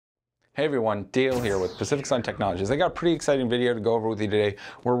Hey everyone, Dale here with Pacific Sun Technologies. I got a pretty exciting video to go over with you today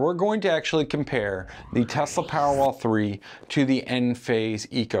where we're going to actually compare the Tesla Powerwall 3 to the Enphase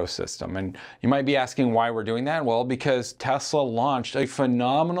ecosystem. And you might be asking why we're doing that. Well, because Tesla launched a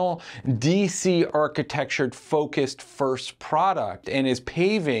phenomenal DC architectured focused first product and is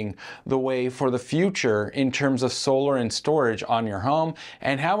paving the way for the future in terms of solar and storage on your home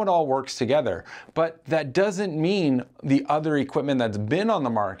and how it all works together. But that doesn't mean the other equipment that's been on the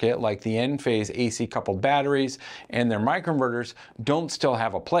market, like the Enphase AC coupled batteries and their microinverters, don't still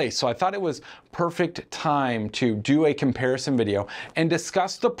have a place. So I thought it was perfect time to do a comparison video and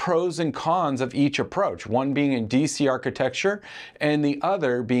discuss the pros and cons of each approach, one being in DC architecture and the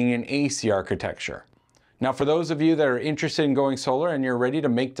other being in AC architecture. Now, for those of you that are interested in going solar and you're ready to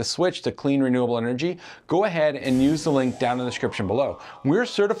make the switch to clean renewable energy, go ahead and use the link down in the description below. We're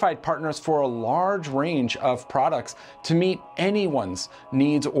certified partners for a large range of products to meet anyone's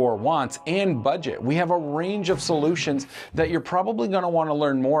needs or wants and budget. We have a range of solutions that you're probably going to want to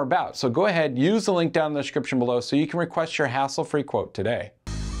learn more about. So go ahead, use the link down in the description below so you can request your hassle-free quote today.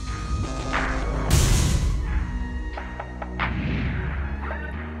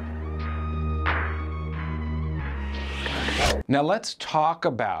 Now let's talk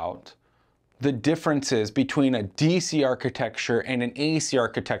about the differences between a DC architecture and an AC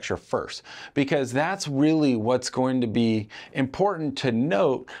architecture first, because that's really what's going to be important to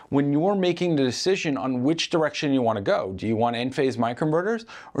note when you're making the decision on which direction you want to go. Do you want Enphase microinverters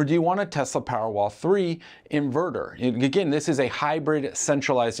or do you want a Tesla Powerwall 3 inverter? Again, this is a hybrid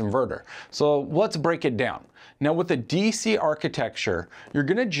centralized inverter. So let's break it down. Now with the DC architecture, you're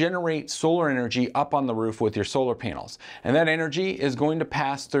going to generate solar energy up on the roof with your solar panels. And that energy is going to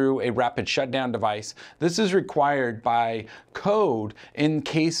pass through a rapid shutdown device. This is required by code in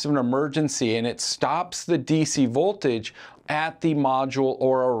case of an emergency, and it stops the DC voltage at the module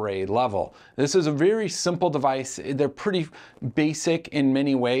or array level. This is a very simple device. They're pretty basic in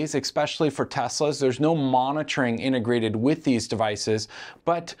many ways, especially for Teslas. There's no monitoring integrated with these devices,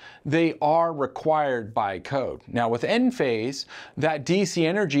 but they are required by code. Now with Enphase, that DC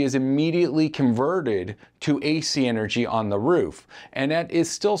energy is immediately converted to AC energy on the roof. And that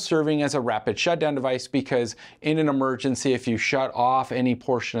is still serving as a rapid shutdown device because in an emergency, if you shut off any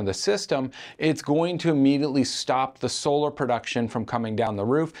portion of the system, it's going to immediately stop the solar production from coming down the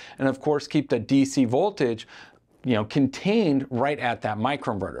roof, and of course keep the DC voltage contained right at that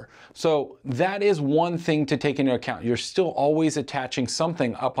microinverter. So that is one thing to take into account. You're still always attaching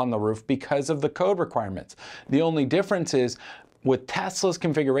something up on the roof because of the code requirements. The only difference is with Tesla's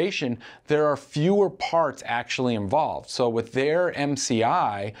configuration, there are fewer parts actually involved. So with their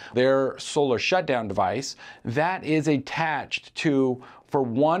MCI, their solar shutdown device, that is attached to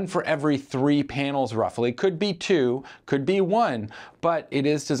one for every 3 panels roughly. Could be 2, could be 1, but it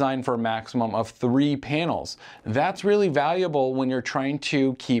is designed for a maximum of 3 panels. That's really valuable when you're trying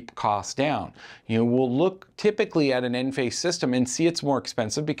to keep costs down. You will look typically at an Enphase system and see it's more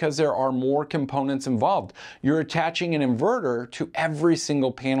expensive because there are more components involved. You're attaching an inverter to every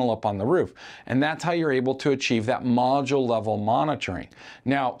single panel up on the roof, and that's how you're able to achieve that module level monitoring.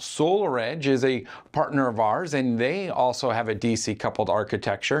 Now, SolarEdge is a partner of ours, and they also have a DC coupled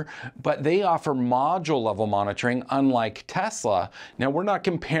architecture, but they offer module level monitoring unlike Tesla. Now, we're not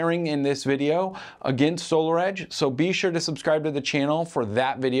comparing in this video against SolarEdge, so be sure to subscribe to the channel for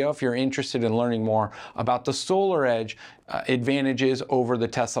that video if you're interested in learning more about the SolarEdge advantages over the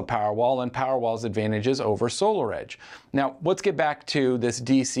Tesla Powerwall and Powerwall's advantages over SolarEdge. Now, let's get back to this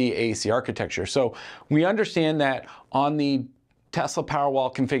DC AC architecture. So we understand that on the Tesla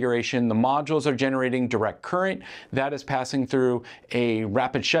Powerwall configuration, the modules are generating direct current that is passing through a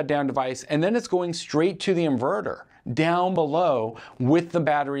rapid shutdown device, and then it's going straight to the inverter down below with the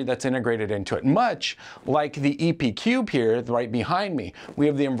battery that's integrated into it. Much like the EP Cube here right behind me. We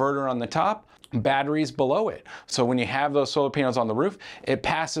have the inverter on the top, batteries below it. So when you have those solar panels on the roof, it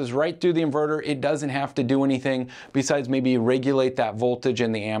passes right through the inverter. It doesn't have to do anything besides maybe regulate that voltage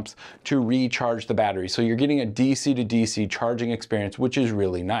in the amps to recharge the battery. So you're getting a DC to DC charging experience, which is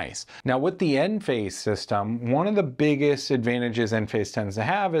really nice. Now with the Enphase system, one of the biggest advantages Enphase tends to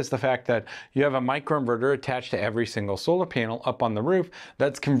have is the fact that you have a microinverter attached to every single solar panel up on the roof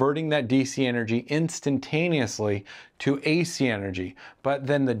that's converting that DC energy instantaneously to AC energy. But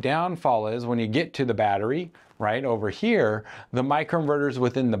then the downfall is when you get to the battery, right over here, the microinverters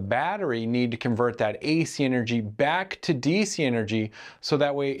within the battery need to convert that AC energy back to DC energy so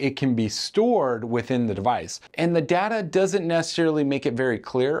that way it can be stored within the device. And the data doesn't necessarily make it very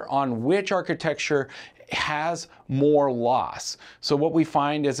clear on which architecture has more loss. So what we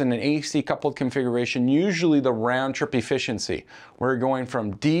find is in an AC coupled configuration, usually the round trip efficiency, we're going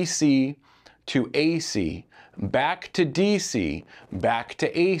from DC to AC, back to DC, back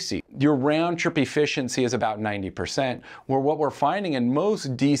to AC. Your round trip efficiency is about 90%, where what we're finding in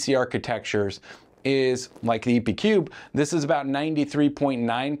most DC architectures is like the EP Cube, this is about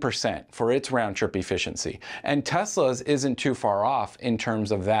 93.9% for its round trip efficiency. And Tesla's isn't too far off in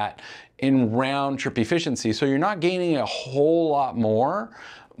terms of that in round trip efficiency. So you're not gaining a whole lot more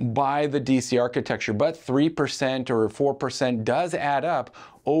by the DC architecture, but 3% or 4% does add up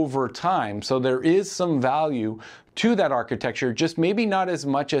over time. So there is some value to that architecture, just maybe not as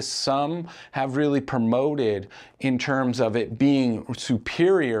much as some have really promoted in terms of it being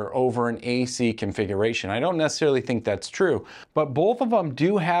superior over an AC configuration. I don't necessarily think that's true, but both of them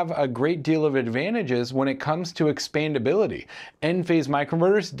do have a great deal of advantages when it comes to expandability. Enphase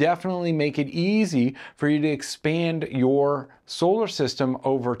microinverters definitely make it easy for you to expand your solar system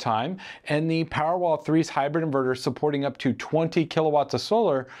over time, and the Powerwall 3's hybrid inverter supporting up to 20 kilowatts of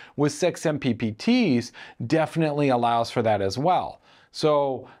solar with 6 MPPTs definitely allows for that as well.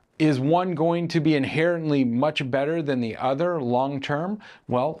 So is one going to be inherently much better than the other long term?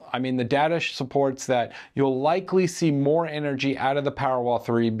 Well, I mean, the data supports that you'll likely see more energy out of the Powerwall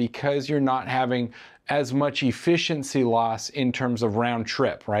 3 because you're not having as much efficiency loss in terms of round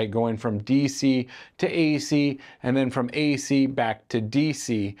trip, right? Going from DC to AC and then from AC back to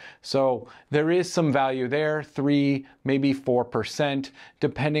DC. So there is some value there, 3, maybe 4%,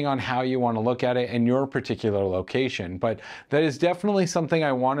 depending on how you want to look at it in your particular location. But that is definitely something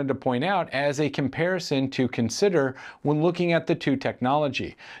I wanted to point out as a comparison to consider when looking at the two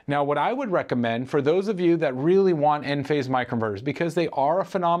technology. Now, what I would recommend for those of you that really want Enphase microinverters, because they are a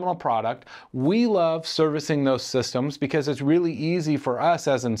phenomenal product, we love servicing those systems because it's really easy for us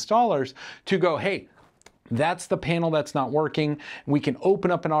as installers to go, hey, that's the panel that's not working. We can open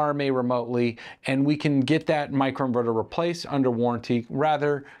up an RMA remotely and we can get that microinverter replaced under warranty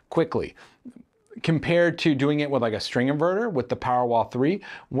rather quickly. Compared to doing it with like a string inverter with the Powerwall 3,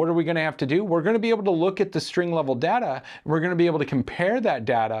 what are we going to have to do? We're going to be able to look at the string level data. We're going to be able to compare that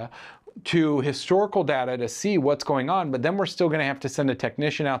data to historical data to see what's going on, but then we're still going to have to send a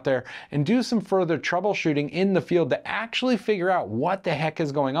technician out there and do some further troubleshooting in the field to actually figure out what the heck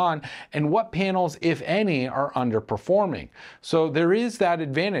is going on and what panels, if any, are underperforming. So there is that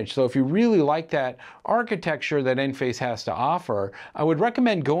advantage. So if you really like that architecture that Enphase has to offer, I would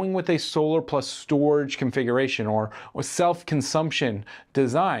recommend going with a solar plus storage configuration or self-consumption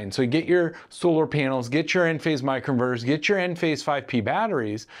design. So you get your solar panels, get your Enphase microinverters, get your Enphase 5P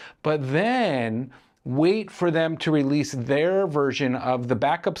batteries, but then wait for them to release their version of the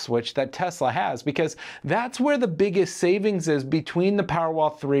backup switch that Tesla has, because that's where the biggest savings is between the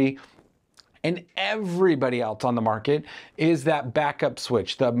Powerwall 3 and everybody else on the market is that backup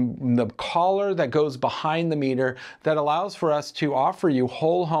switch, the collar that goes behind the meter that allows for us to offer you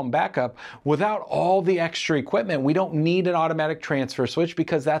whole home backup without all the extra equipment. We don't need an automatic transfer switch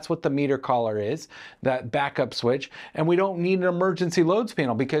because that's what the meter collar is, that backup switch. And we don't need an emergency loads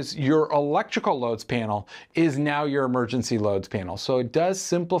panel because your electrical loads panel is now your emergency loads panel. So it does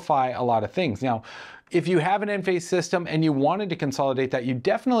simplify a lot of things. Now, if you have an Enphase system and you wanted to consolidate that, you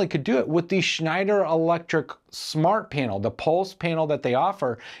definitely could do it with the Schneider Electric Smart Panel. The Pulse panel that they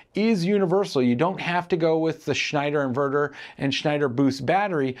offer is universal. You don't have to go with the Schneider inverter and Schneider Boost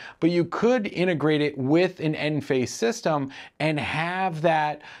battery, but you could integrate it with an Enphase system and have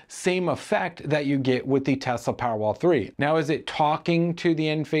that same effect that you get with the Tesla Powerwall 3. Now, is it talking to the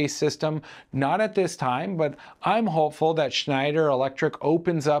Enphase system? Not at this time, but I'm hopeful that Schneider Electric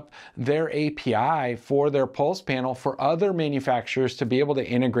opens up their API for their Pulse panel for other manufacturers to be able to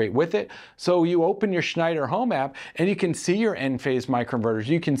integrate with it. So you open your Schneider Home app and you can see your Enphase microinverters,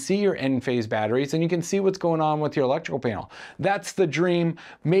 you can see your Enphase batteries, and you can see what's going on with your electrical panel. That's the dream.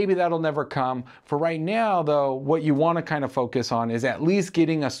 Maybe that'll never come. For right now, though, what you want to kind of focus on is at least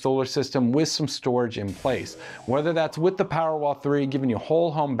getting a solar system with some storage in place. Whether that's with the Powerwall 3, giving you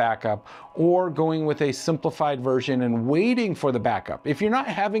whole home backup, or going with a simplified version and waiting for the backup. If you're not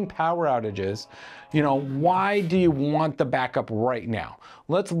having power outages, you know, why do you want the backup right now?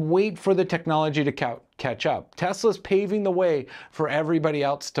 Let's wait for the technology to catch up. Tesla's paving the way for everybody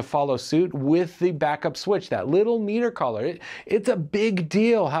else to follow suit with the backup switch, that little meter collar. It's a big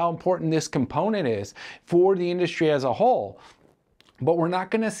deal how important this component is for the industry as a whole. But we're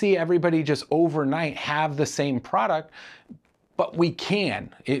not going to see everybody just overnight have the same product. but we can.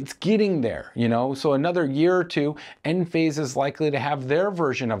 It's getting there, you know? So another year or two, Enphase is likely to have their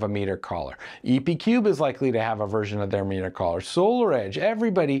version of a meter collar. EP is likely to have a version of their meter collar. SolarEdge,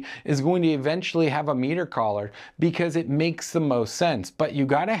 everybody is going to eventually have a meter collar because it makes the most sense. But you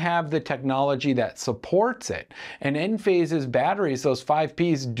got to have the technology that supports it. And Enphase's batteries, those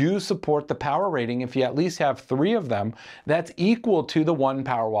 5Ps, do support the power rating. If you at least have 3 of them, that's equal to the one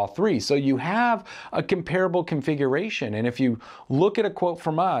Powerwall 3. So you have a comparable configuration. And if you look at a quote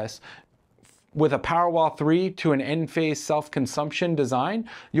from us, with a Powerwall 3 to an Enphase self-consumption design,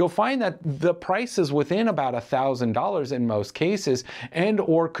 you'll find that the price is within about $1,000 in most cases, and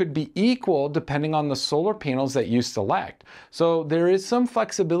or could be equal depending on the solar panels that you select. So there is some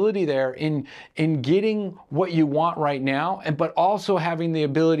flexibility there in getting what you want right now, but also having the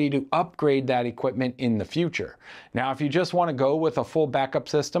ability to upgrade that equipment in the future. Now, if you just want to go with a full backup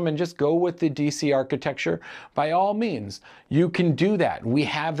system and just go with the DC architecture, by all means, you can do that. We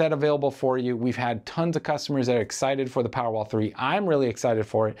have that available for you. We've had tons of customers that are excited for the Powerwall 3. I'm really excited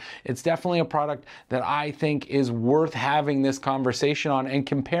for it. It's definitely a product that I think is worth having this conversation on and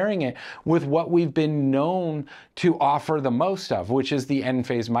comparing it with what we've been known to offer the most of, which is the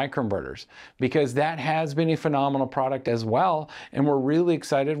Enphase microinverters, because that has been a phenomenal product as well. And we're really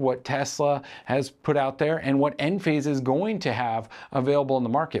excited what Tesla has put out there and what Enphase is going to have available in the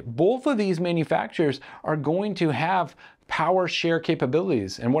market. Both of these manufacturers are going to have power share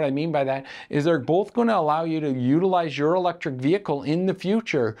capabilities. And what I mean by that is they're both going to allow you to utilize your electric vehicle in the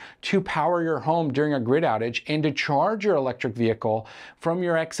future to power your home during a grid outage and to charge your electric vehicle from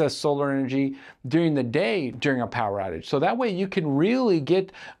your excess solar energy during the day during a power outage. So that way you can really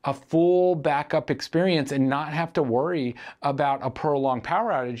get a full backup experience and not have to worry about a prolonged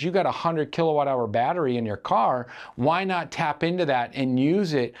power outage. You got a 100 kilowatt hour battery in your car. Why not tap into that and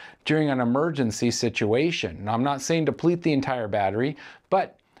use it during an emergency situation? Now, I'm not saying deplete the entire battery,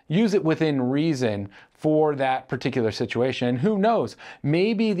 but use it within reason for that particular situation. And who knows,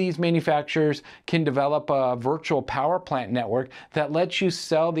 maybe these manufacturers can develop a virtual power plant network that lets you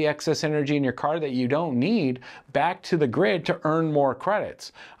sell the excess energy in your car that you don't need back to the grid to earn more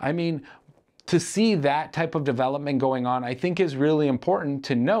credits. I mean, to see that type of development going on, I think is really important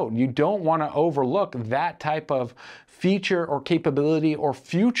to note. You don't want to overlook that type of feature or capability or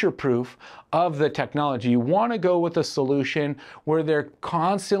future proof of the technology. You want to go with a solution where they're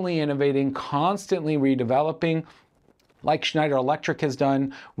constantly innovating, constantly redeveloping, like Schneider Electric has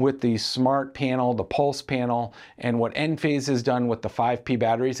done with the smart panel, the pulse panel, and what Enphase has done with the 5P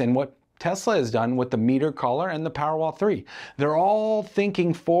batteries, and what Tesla has done with the meter collar and the Powerwall 3. They're all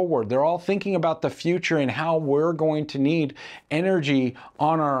thinking forward. They're all thinking about the future and how we're going to need energy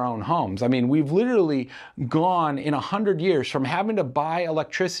on our own homes. I mean, we've literally gone in 100 years from having to buy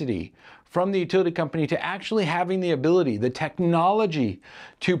electricity from the utility company to actually having the ability, the technology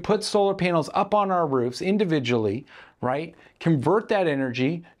to put solar panels up on our roofs individually, right? Convert that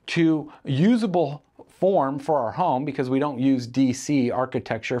energy to usable form for our home, because we don't use DC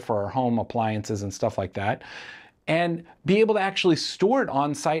architecture for our home appliances and stuff like that, and be able to actually store it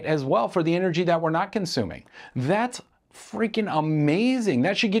on site as well for the energy that we're not consuming. That's freaking amazing.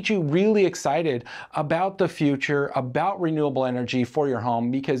 That should get you really excited about the future, about renewable energy for your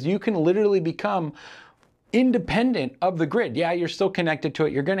home, because you can literally become independent of the grid. Yeah, you're still connected to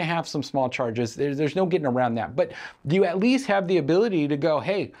it. You're going to have some small charges. There's no getting around that. But you at least have the ability to go,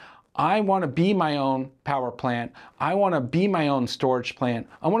 hey, I want to be my own power plant. I want to be my own storage plant.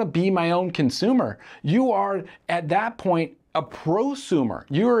 I want to be my own consumer. You are at that point a prosumer.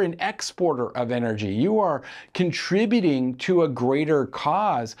 You're an exporter of energy. You are contributing to a greater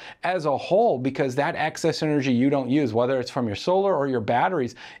cause as a whole, because that excess energy you don't use, whether it's from your solar or your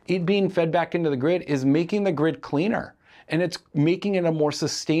batteries, it being fed back into the grid is making the grid cleaner. And it's making it a more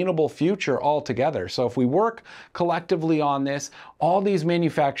sustainable future altogether. So if we work collectively on this, all these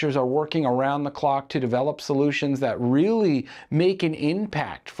manufacturers are working around the clock to develop solutions that really make an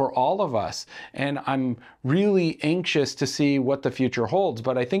impact for all of us. And I'm really anxious to see what the future holds.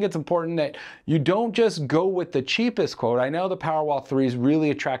 But I think it's important that you don't just go with the cheapest quote. I know the Powerwall 3 is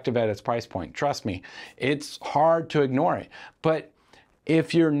really attractive at its price point. Trust me, it's hard to ignore it. But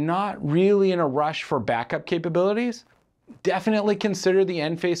if you're not really in a rush for backup capabilities, definitely consider the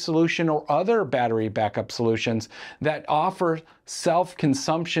Enphase solution or other battery backup solutions that offer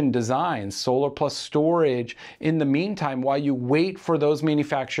self-consumption designs, solar plus storage, in the meantime while you wait for those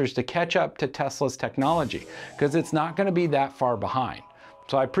manufacturers to catch up to Tesla's technology, because it's not going to be that far behind.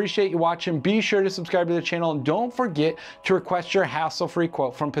 So I appreciate you watching. Be sure to subscribe to the channel, and don't forget to request your hassle-free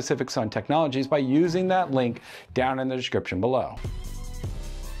quote from Pacific Sun Technologies by using that link down in the description below.